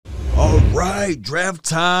All right, draft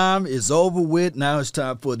time is over with. Now it's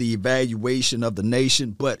time for the evaluation of the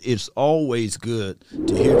nation, but it's always good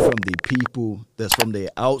to hear from the people that's from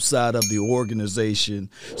the outside of the organization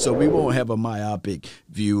so we won't have a myopic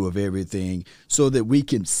view of everything so that we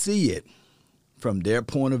can see it from their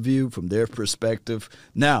point of view, from their perspective.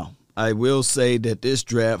 Now, I will say that this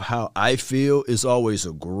draft, how I feel, is always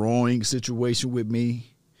a growing situation with me.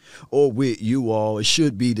 Or with you all, it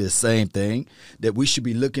should be the same thing, that we should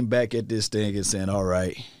be looking back at this thing and saying, all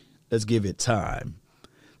right, let's give it time.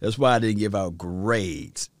 That's why I didn't give out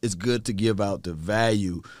grades. It's good to give out the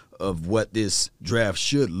value of what this draft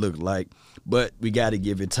should look like, but we got to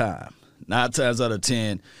give it time. 9 times out of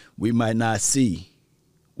 10, we might not see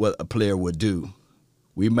what a player would do.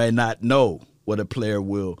 We may not know what a player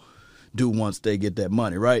will do once they get that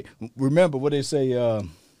money, right? Remember what they say,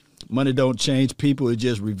 money don't change people, it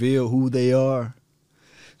just reveal who they are.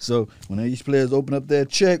 So when these players open up their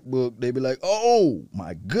checkbook, they be like, oh,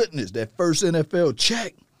 my goodness, that first NFL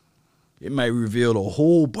check. It might reveal a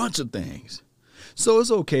whole bunch of things. So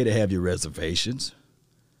it's okay to have your reservations.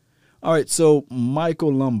 All right, so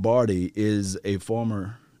Michael Lombardi is a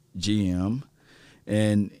former GM,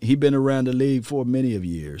 and he's been around the league for many of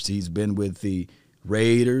years. He's been with the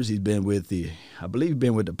Raiders. He's been with the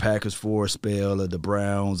Packers for a spell, or the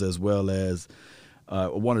Browns, as well as I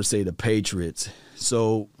want to say the Patriots.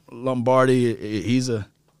 So Lombardi, he's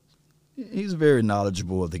very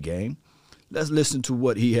knowledgeable of the game. Let's listen to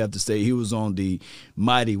what he have to say. He was on the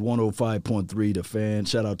mighty 105.3 The Fan.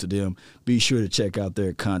 Shout out to them. Be sure to check out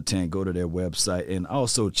their content. Go to their website and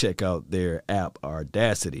also check out their app,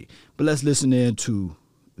 Audacity. But let's listen in to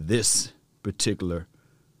this particular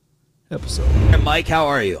episode. Hey, Mike, how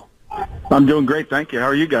are you? I'm doing great, thank you. How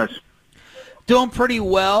are you guys? Doing pretty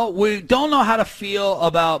well. We don't know how to feel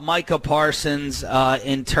about Micah Parsons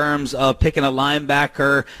in terms of picking a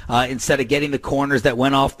linebacker instead of getting the corners that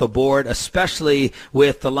went off the board, especially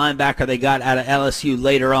with the linebacker they got out of LSU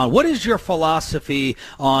later on. What is your philosophy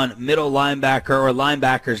on middle linebacker or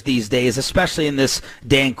linebackers these days, especially in this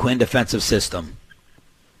Dan Quinn defensive system?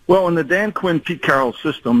 Well, in the Dan Quinn, Pete Carroll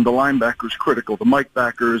system, the linebacker is critical. The Mike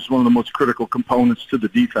backer is one of the most critical components to the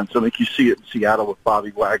defense. I think you see it in Seattle with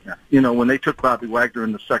Bobby Wagner. You know, when they took Bobby Wagner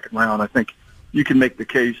in the second round, I think you can make the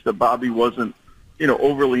case that Bobby wasn't,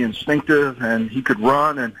 overly instinctive, and he could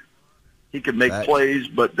run and he could make plays,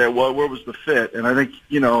 but where was the fit? And I think,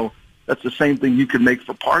 that's the same thing you can make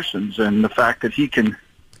for Parsons, and the fact that he can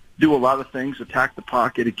do a lot of things, attack the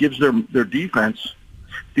pocket. It gives their defense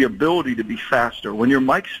the ability to be faster. When your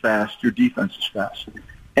Mike's fast, your defense is fast.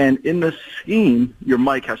 And in this scheme, your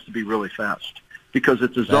Mike has to be really fast because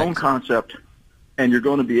it's a zone concept, and you're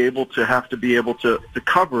going to be able to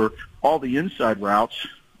cover all the inside routes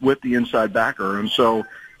with the inside backer. And so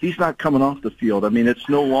he's not coming off the field. I mean, it's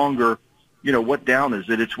no longer, what down is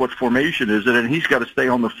it? It's what formation is it? And he's got to stay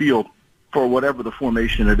on the field for whatever the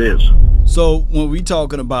formation it is. So when we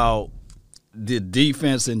talking about the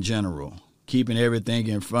defense in general, keeping everything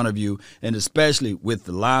in front of you, and especially with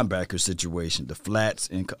the linebacker situation, the flats,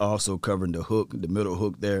 and also covering the hook, the middle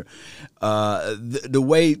hook there. The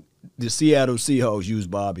way the Seattle Seahawks use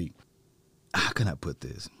Bobby, how can I put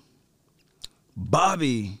this?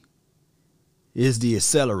 Bobby is the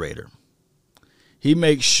accelerator. He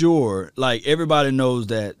makes sure, like everybody knows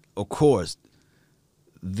that, of course,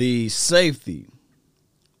 the safety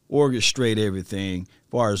orchestrate everything.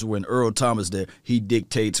 As far as when Earl Thomas there, he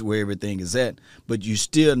dictates where everything is at. But you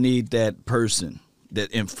still need that person,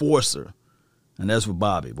 that enforcer, and that's what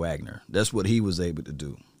Bobby Wagner. That's what he was able to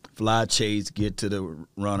do. Fly chase, get to the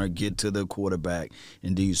runner, get to the quarterback,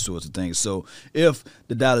 and these sorts of things. So if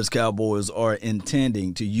the Dallas Cowboys are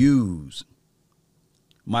intending to use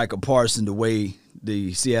Micah Parsons the way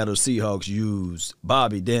the Seattle Seahawks used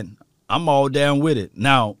Bobby, then I'm all down with it.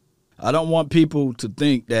 Now, I don't want people to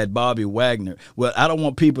think that Bobby Wagner – I don't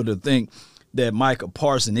want people to think that Micah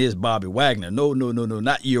Parsons is Bobby Wagner. No,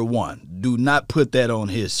 not year one. Do not put that on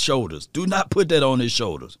his shoulders. Do not put that on his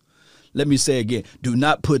shoulders. Let me say again, do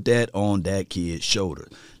not put that on that kid's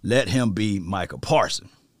shoulders. Let him be Micah Parsons.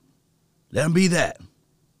 Let him be that.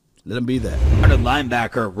 Let him be that. The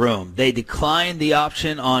linebacker room. They declined the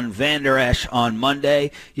option on Van Der Esch on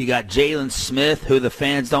Monday. You got Jalen Smith, who the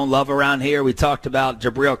fans don't love around here. We talked about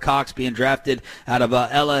Jabril Cox being drafted out of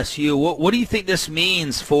LSU. What do you think this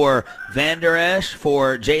means for Van Der Esch,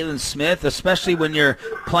 for Jalen Smith, especially when you're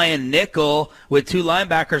playing nickel with two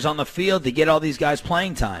linebackers on the field to get all these guys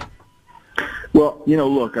playing time? Well,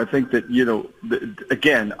 look, I think that,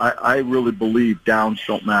 again, I really believe downs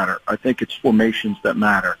don't matter. I think it's formations that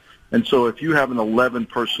matter. And so if you have an 11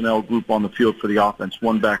 personnel group on the field for the offense,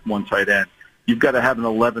 one back, one tight end, You've got to have an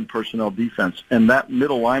 11 personnel defense, and that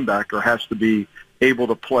middle linebacker has to be able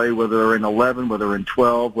to play whether they're in 11, whether they're in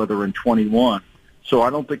 12, whether they're in 21. So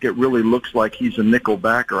I don't think it really looks like he's a nickel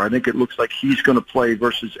backer. I think it looks like he's going to play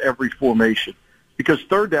versus every formation, because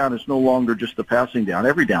third down is no longer just a passing down.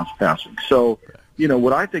 Every down's passing. So,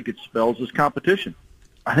 what I think it spells is competition.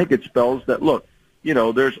 I think it spells that, look,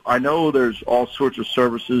 I know there's all sorts of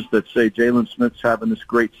services that say Jaylon Smith's having this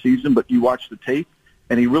great season, but you watch the tape,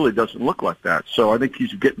 and he really doesn't look like that. So I think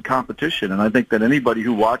he's getting competition, and I think that anybody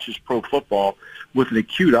who watches pro football with an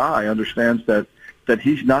acute eye understands that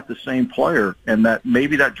he's not the same player, and that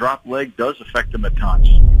maybe that drop leg does affect him at times.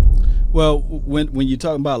 Well, when you're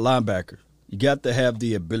talking about linebacker, you got to have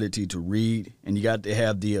the ability to read, and you got to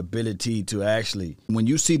have the ability to actually, when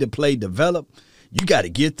you see the play develop, you got to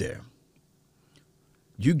get there.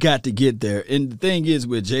 You got to get there. And the thing is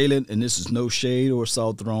with Jaylon, and this is no shade or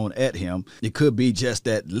salt thrown at him, it could be just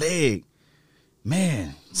that leg.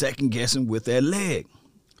 Man, second guessing with that leg.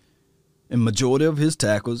 And majority of his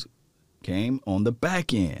tackles came on the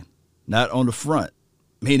back end, not on the front,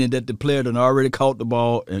 meaning that the player had already caught the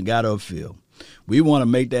ball and got upfield. We want to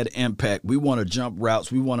make that impact. We want to jump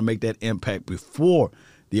routes. We want to make that impact before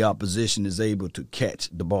the opposition is able to catch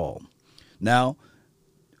the ball. Now,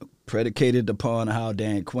 predicated upon how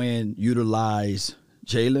Dan Quinn utilized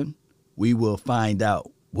Jaylon, we will find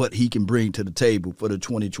out what he can bring to the table for the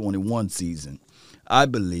 2021 season. I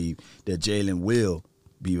believe that Jaylon will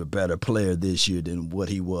be a better player this year than what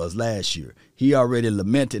he was last year. He already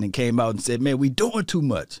lamented and came out and said, man, we doing too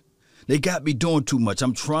much. They got me doing too much.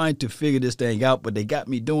 I'm trying to figure this thing out, but they got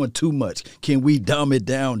me doing too much. Can we dumb it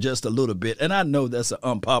down just a little bit? And I know that's an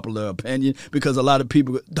unpopular opinion because a lot of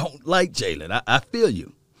people don't like Jaylon. I feel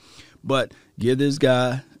you. But give this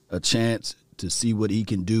guy a chance to see what he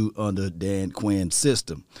can do under Dan Quinn's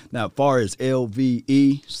system. Now, as far as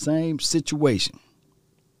LVE, same situation.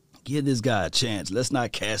 Give this guy a chance. Let's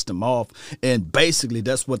not cast him off. And basically,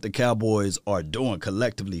 that's what the Cowboys are doing,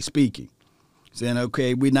 collectively speaking. Saying,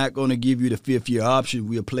 okay, we're not going to give you the fifth-year option.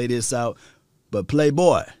 We'll play this out. But,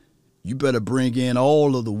 Playboy, you better bring in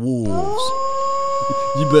all of the wolves.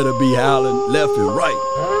 You better be howling left and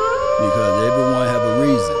right because everyone have a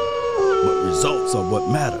reason. But results are what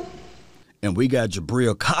matter. And we got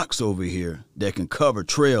Jabril Cox over here that can cover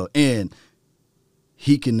trail, and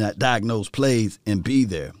he can diagnose plays and be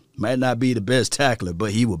there. Might not be the best tackler,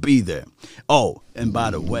 but he will be there. Oh, and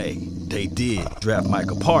by the way, they did draft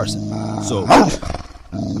Michael Parsons. So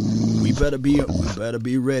we better be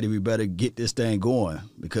ready. We better get this thing going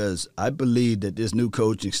because I believe that this new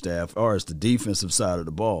coaching staff, as far as the defensive side of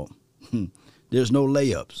the ball, there's no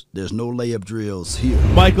layups. There's no layup drills here.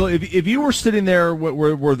 Michael, if you were sitting there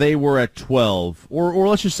where they were at 12, or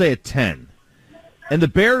let's just say at 10, and the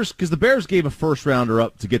Bears, because the Bears gave a first-rounder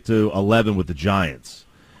up to get to 11 with the Giants,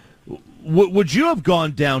 would you have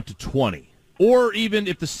gone down to 20? Or even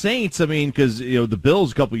if the Saints, I mean, because the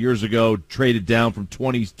Bills a couple years ago traded down from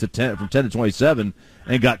 20 to 10, from 10 to 27,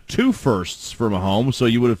 and got 2 firsts for Mahomes, so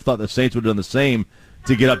you would have thought the Saints would have done the same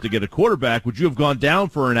to get up to get a quarterback. Would you have gone down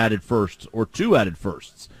for an added first or 2 added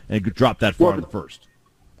firsts and dropped that far in the first?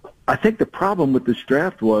 I think the problem with this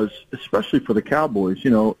draft was, especially for the Cowboys,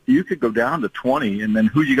 you could go down to 20, and then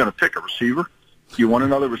who are you going to pick, a receiver? You want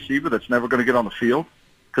another receiver that's never going to get on the field?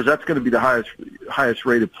 Because that's going to be the highest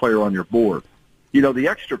rated player on your board. The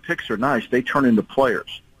extra picks are nice. They turn into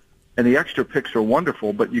players. And the extra picks are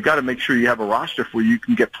wonderful, but you got to make sure you have a roster where you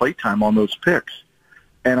can get play time on those picks.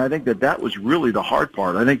 And I think that was really the hard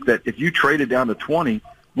part. I think that if you traded down to 20,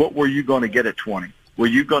 what were you going to get at 20? Were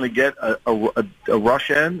you going to get a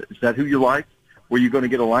rush end? Is that who you like? Were you going to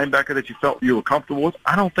get a linebacker that you felt you were comfortable with?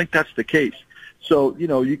 I don't think that's the case. So,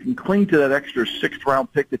 you can cling to that extra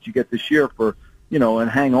 6th-round pick that you get this year for, and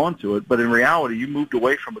hang on to it. But in reality, you moved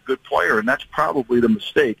away from a good player, and that's probably the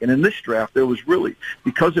mistake. And in this draft, there was really,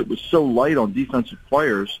 because it was so light on defensive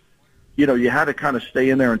players, you had to kind of stay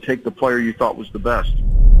in there and take the player you thought was the best.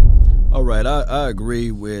 All right, I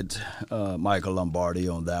agree with Michael Lombardi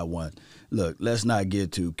on that one. Look, let's not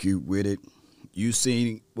get too cute with it. You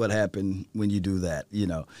seen what happened when you do that,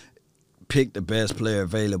 pick the best player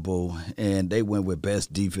available, and they went with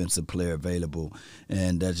best defensive player available,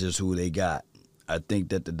 and that's just who they got. I think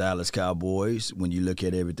that the Dallas Cowboys, when you look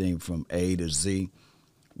at everything from A to Z,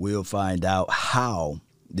 will find out how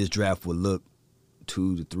this draft will look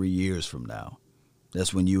 2 to 3 years from now.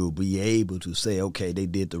 That's when you will be able to say, okay, they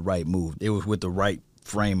did the right move. It was with the right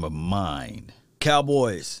frame of mind.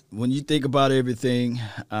 Cowboys, when you think about everything,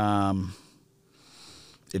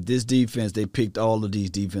 if this defense, they picked all of these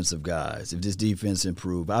defensive guys, if this defense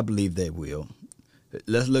improved, I believe they will.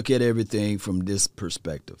 Let's look at everything from this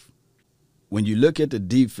perspective. when you look at the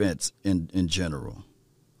defense in general,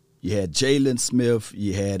 you had Jalen Smith,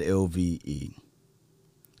 you had LVE.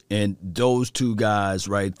 And those two guys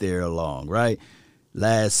right there along, right?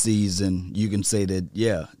 Last season, you can say that,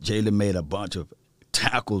 yeah, Jalen made a bunch of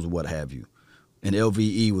tackles, what have you. And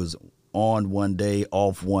LVE was on one day,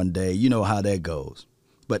 off one day. You know how that goes.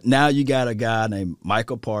 But now you got a guy named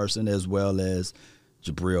Michael Parsons as well as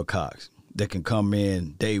Jabril Cox that can come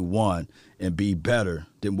in day one and be better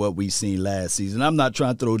than what we seen last season. I'm not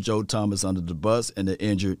trying to throw Joe Thomas under the bus and the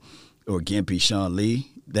injured or Gimpy Sean Lee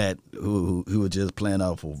that who was just playing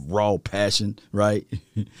off of raw passion, right?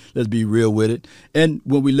 Let's be real with it. And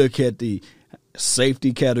when we look at the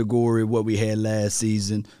safety category, what we had last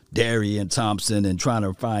season, Darian Thompson, and trying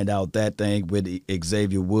to find out that thing with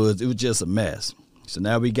Xavier Woods, it was just a mess. So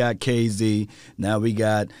now we got KZ. Now we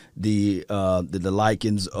got the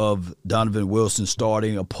likings of Donovan Wilson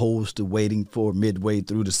starting opposed to waiting for midway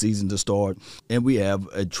through the season to start. And we have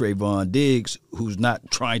a Trayvon Diggs who's not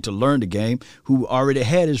trying to learn the game, who already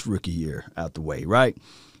had his rookie year out the way, right?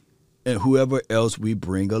 And whoever else we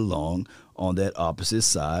bring along on that opposite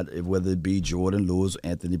side, whether it be Jordan Lewis or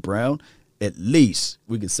Anthony Brown, at least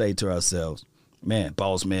we can say to ourselves, man,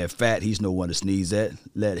 boss man fat, he's no one to sneeze at.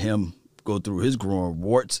 Let him go through his growing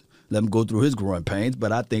warts, let him go through his growing pains.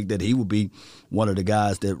 But I think that he will be one of the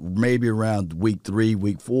guys that maybe around week 3,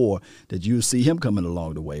 week 4, that you'll see him coming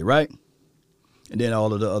along the way, right? And then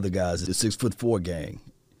all of the other guys, the 6'4" gang,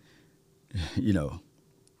 you know,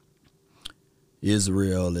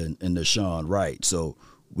 Israel and Deshaun Wright. So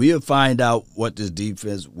we'll find out what this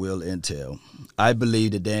defense will entail. I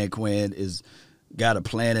believe that Dan Quinn is got a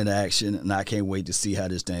plan in action, and I can't wait to see how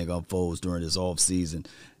this thing unfolds during this offseason.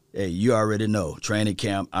 Hey, you already know, training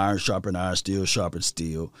camp, iron sharpen iron, steel sharpen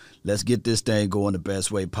steel. Let's get this thing going the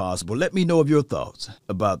best way possible. Let me know of your thoughts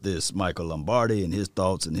about this, Michael Lombardi, and his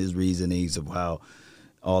thoughts and his reasonings of how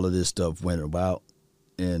all of this stuff went about.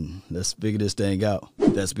 And let's figure this thing out.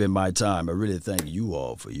 That's been my time. I really thank you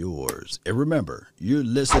all for yours. And remember, you're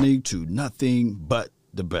listening to nothing but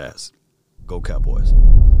the best. Go Cowboys.